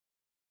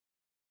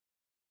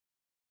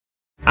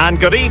And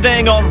good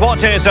evening on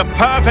what is a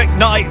perfect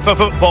night for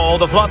football.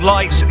 The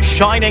floodlights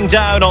shining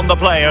down on the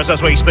players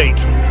as we speak.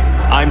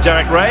 I'm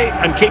Derek Ray,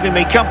 and keeping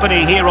me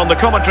company here on the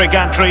commentary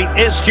gantry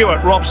is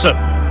Stuart Robson.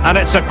 And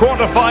it's a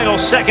quarter-final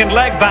second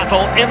leg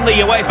battle in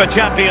the UEFA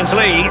Champions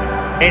League.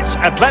 It's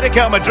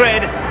Atletico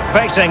Madrid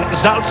facing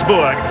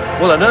Salzburg.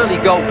 Well, an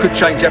early goal could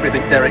change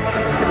everything, Derek.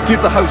 It would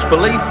give the hosts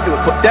belief, it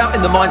would put doubt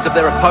in the minds of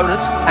their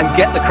opponents and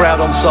get the crowd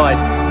on side.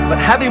 But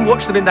having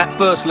watched them in that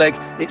first leg,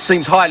 it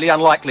seems highly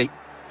unlikely.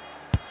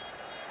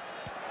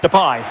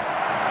 Depay.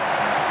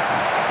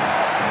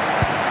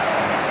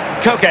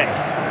 Koke.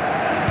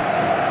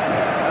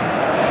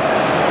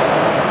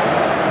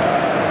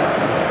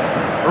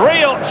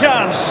 Real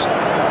chance.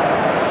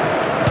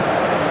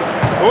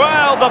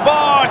 Well, the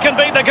bar can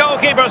be the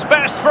goalkeeper's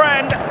best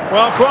friend.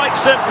 Well, quite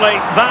simply,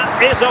 that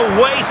is a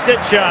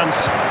wasted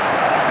chance.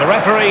 The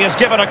referee is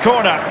given a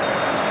corner.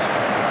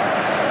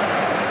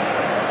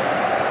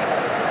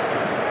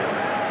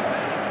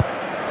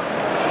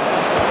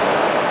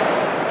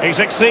 He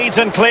succeeds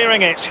in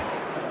clearing it.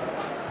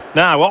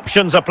 Now,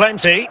 options are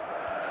plenty.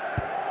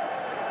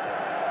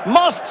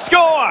 Must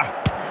score!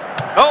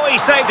 Oh, he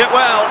saved it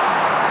well.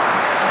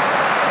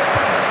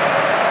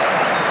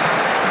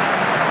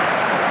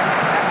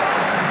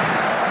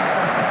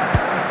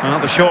 Well,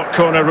 the short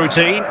corner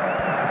routine.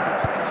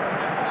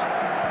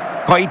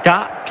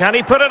 Koita, can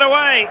he put it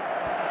away?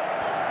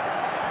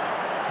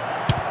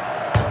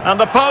 And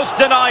the post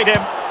denied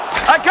him.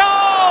 A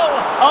goal!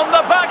 On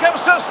the back of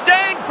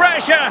sustained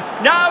pressure.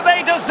 Now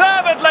they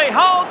deservedly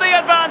hold the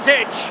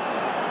advantage.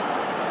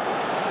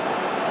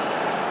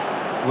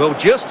 Well,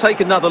 just take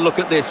another look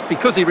at this,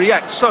 because he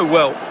reacts so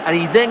well and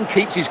he then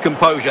keeps his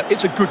composure.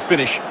 It's a good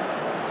finish.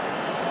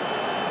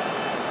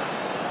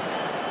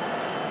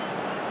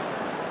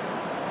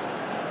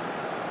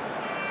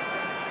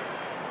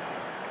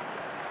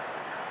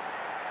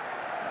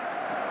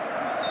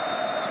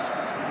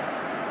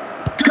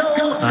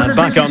 And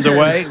back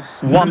underway,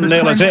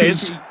 1-0 it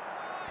is.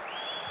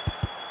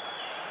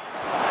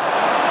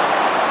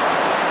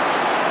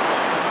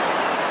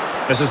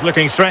 This is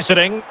looking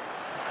threatening,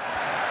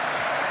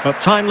 but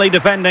timely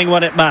defending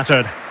when it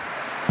mattered.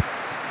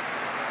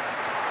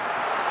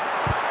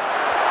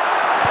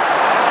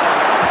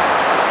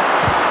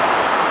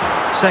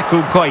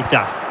 Sekou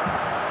Koita.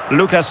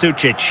 Luka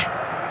Sucic.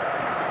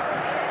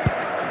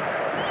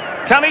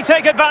 Can he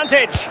take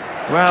advantage?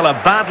 Well, a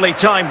badly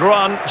timed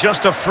run,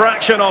 just a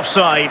fraction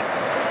offside.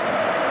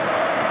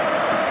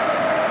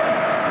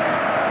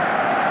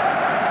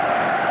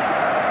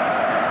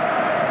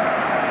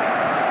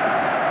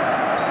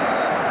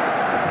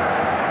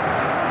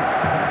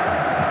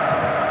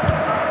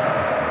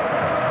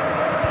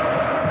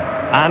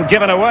 And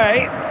given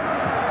away.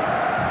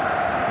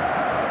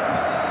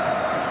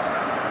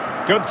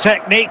 Good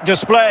technique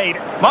displayed.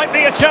 Might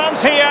be a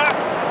chance here.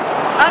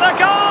 And a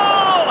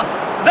goal!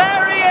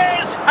 There he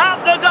is at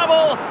the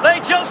double. They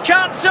just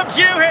can't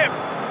subdue him.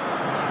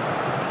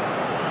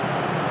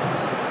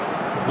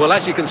 Well,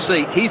 as you can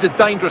see, he's a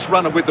dangerous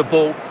runner with the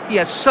ball. He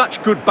has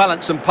such good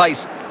balance and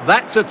pace.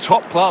 That's a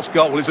top-class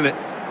goal, isn't it?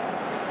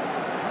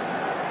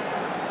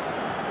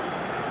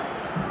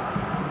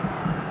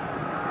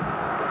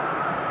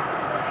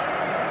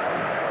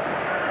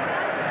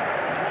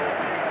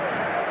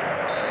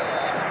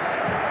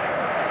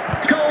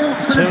 Goal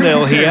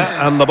 2-0 here,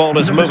 and the ball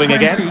is moving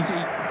again.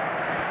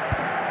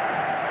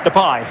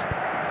 Depay.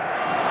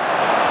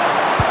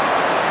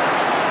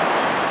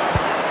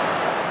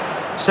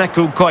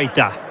 Sekou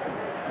Koita.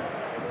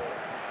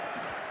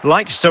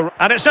 Likes to...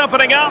 And it's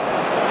opening up.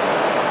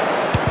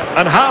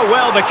 And how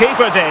well the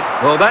keeper did.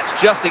 Well, that's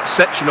just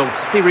exceptional.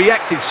 He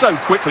reacted so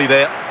quickly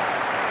there.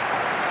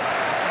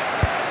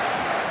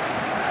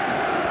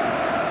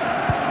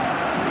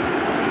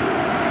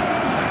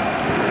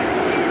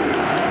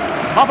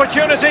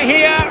 Opportunity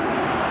here.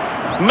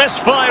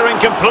 Misfiring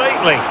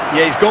completely.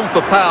 Yeah, he's gone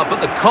for power, but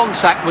the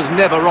contact was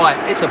never right.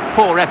 It's a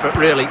poor effort,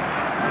 really.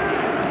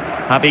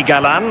 Javi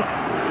Galan.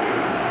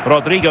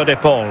 Rodrigo de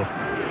Paul.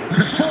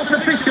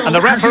 And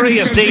the referee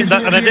has deemed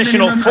that an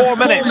additional 4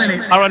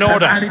 minutes are in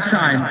order.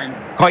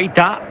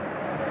 Koita.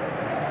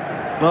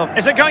 Well,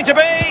 is it going to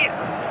be?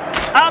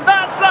 And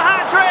that's the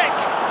hat-trick!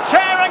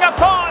 Tearing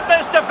apart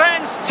this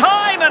defence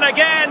time and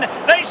again.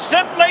 They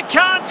simply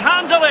can't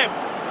handle him.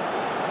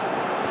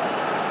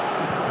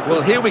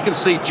 Well, here we can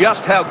see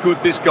just how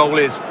good this goal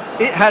is.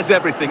 It has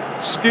everything.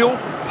 Skill,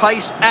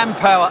 pace and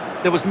power.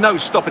 There was no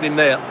stopping him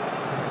there.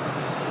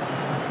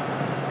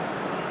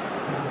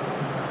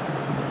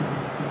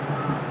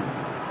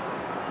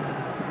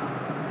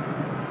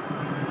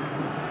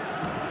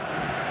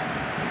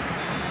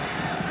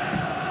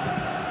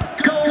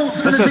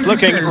 This is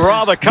looking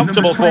rather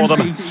comfortable for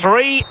them.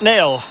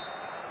 3-0.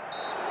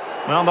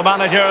 Well, the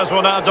managers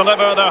will now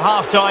deliver their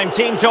half-time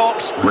team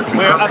talks.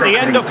 We're at the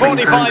end of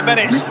 45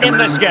 minutes in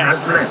this game.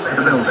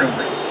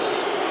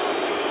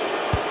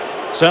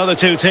 So the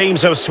two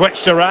teams have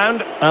switched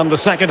around and the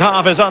second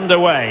half is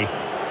underway.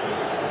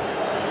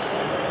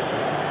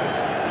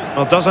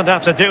 Well, doesn't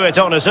have to do it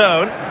on his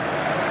own.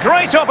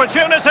 Great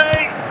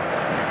opportunity.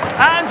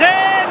 And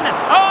in!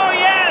 Oh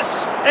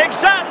yes!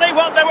 Exactly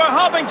what they were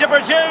hoping to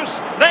produce.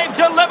 They've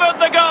delivered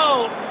the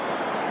goal.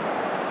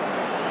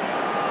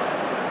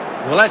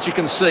 Well, as you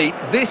can see,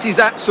 this is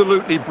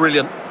absolutely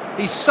brilliant.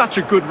 He's such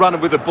a good runner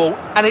with the ball,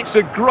 and it's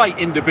a great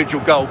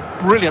individual goal.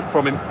 Brilliant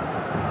from him.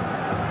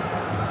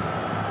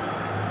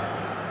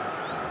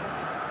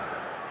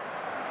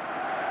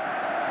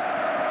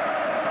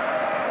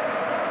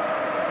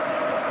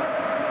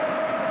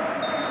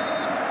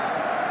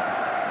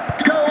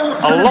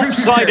 A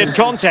lopsided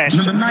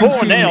contest,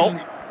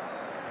 4-0.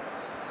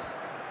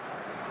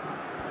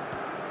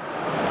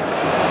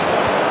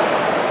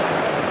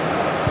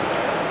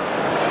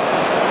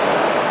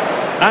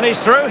 And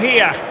he's through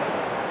here.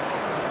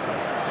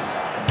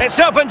 It's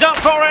opened up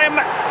for him.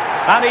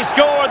 And he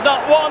scored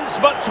not once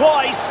but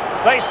twice.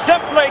 They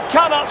simply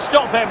cannot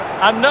stop him.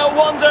 And no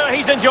wonder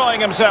he's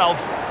enjoying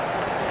himself.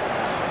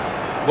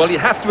 Well, you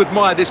have to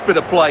admire this bit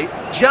of play.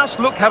 Just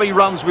look how he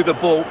runs with the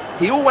ball.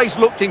 He always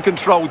looked in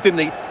control, didn't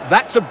he?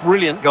 That's a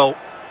brilliant goal.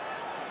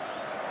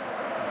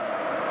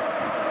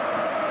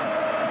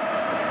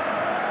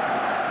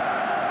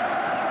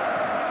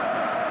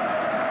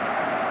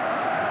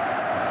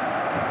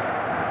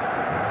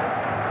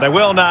 They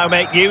will now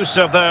make use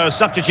of the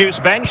substitutes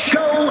bench.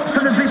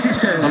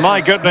 Oh, my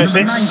goodness,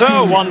 it's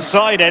so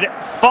one-sided.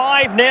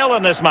 5-0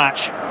 in this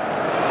match.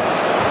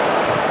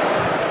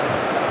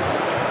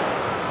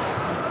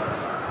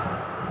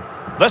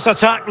 This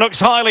attack looks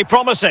highly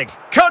promising.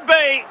 Could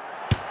be.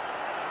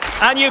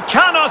 And you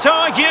cannot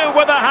argue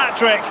with a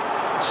hat-trick.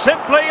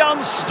 Simply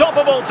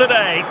unstoppable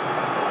today.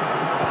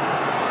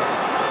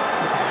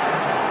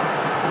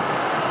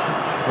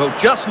 Well,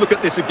 just look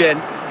at this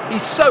again.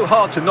 He's so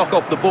hard to knock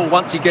off the ball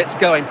once he gets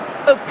going.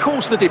 Of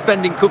course the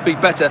defending could be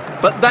better,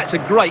 but that's a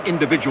great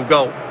individual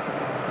goal.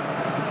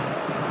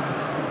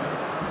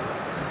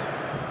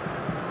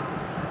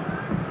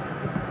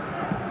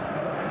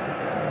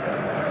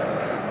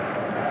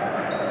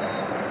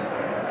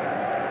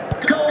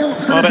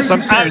 Well, it's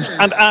an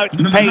out-and-out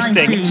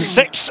pasting.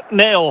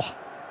 6-0.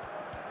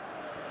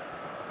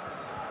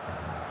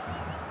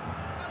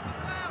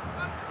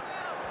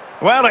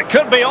 Well, it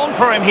could be on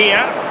for him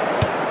here.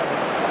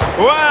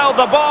 Well,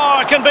 the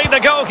bar can be the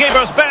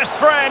goalkeeper's best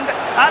friend.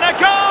 And a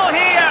goal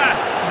here!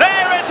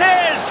 There it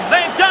is!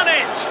 They've done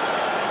it!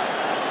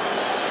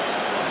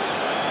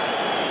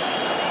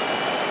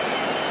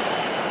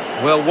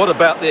 Well, what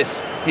about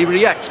this? He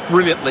reacts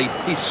brilliantly.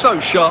 He's so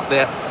sharp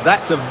there.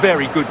 That's a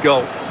very good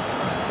goal.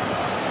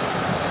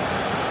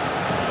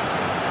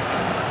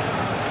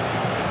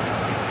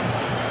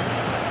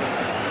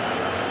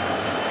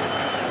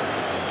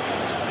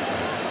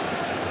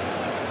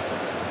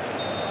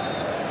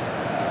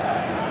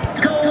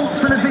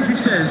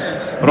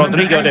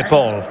 Rodrigo de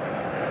Paul.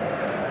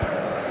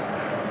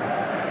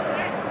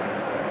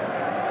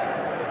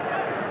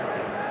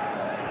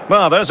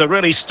 Well, there's a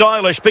really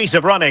stylish piece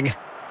of running.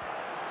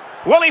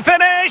 Will he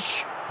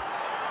finish?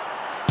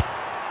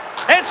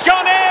 It's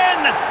gone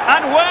in!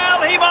 And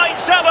well, he might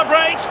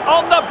celebrate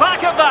on the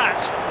back of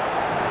that.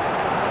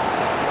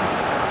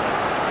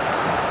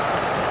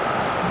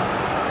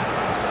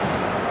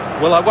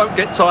 Well, I won't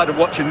get tired of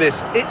watching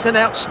this. It's an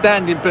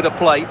outstanding bit of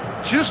play.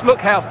 Just look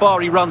how far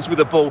he runs with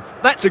the ball.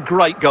 That's a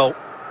great goal.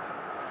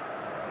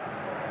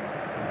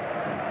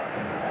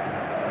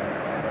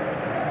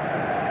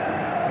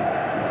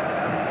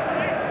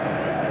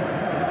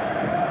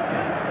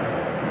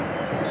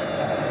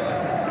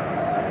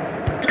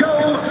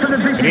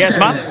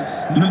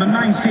 Griezmann. Number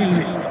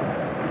 19.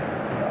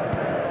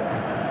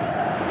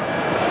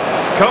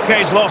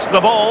 Koke's lost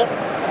the ball.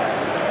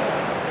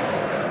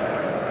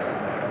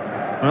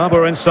 Well,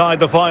 we're inside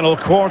the final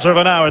quarter of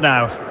an hour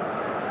now.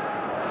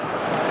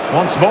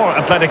 Once more,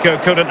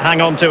 Atletico couldn't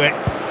hang on to it.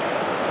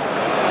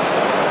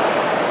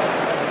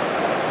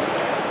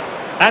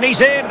 And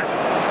he's in.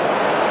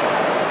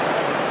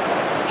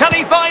 Can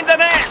he find the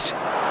net?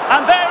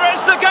 And there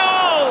is the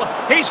goal!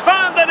 He's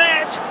found the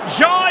net!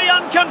 Joy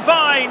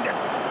unconfined!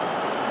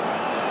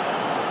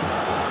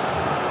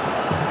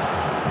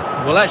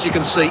 Well, as you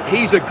can see,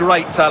 he's a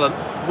great talent.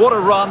 What a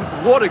run,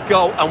 what a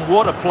goal, and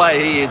what a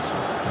player he is.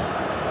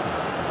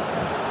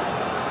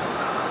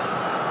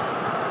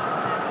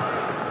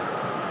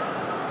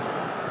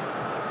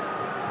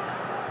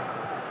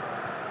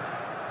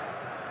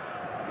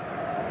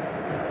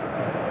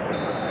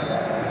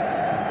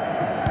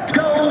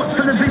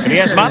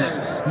 Griezmann.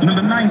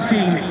 Number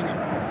 19.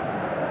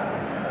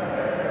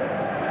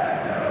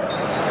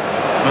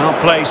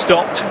 Well, play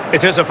stopped.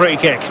 It is a free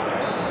kick.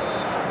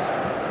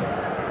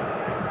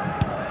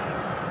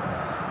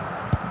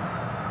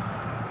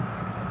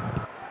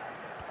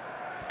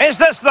 Is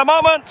this the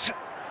moment?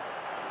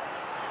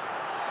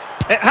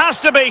 It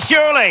has to be,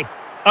 surely.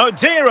 Oh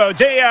dear,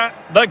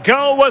 the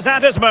goal was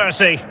at his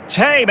mercy.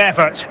 Tame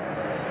effort.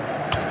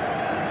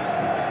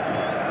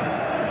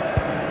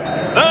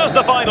 There's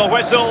the final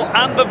whistle,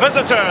 and the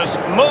visitors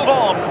move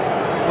on.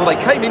 Well,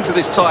 they came into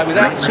this tie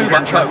without too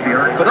much hope,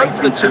 but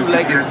over the 2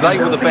 legs, they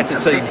were the better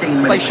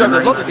team. They showed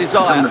a lot of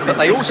desire, but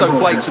they also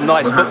played some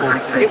nice football.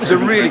 It was a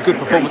really good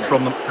performance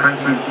from them. Thank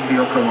you for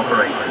your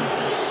cooperation.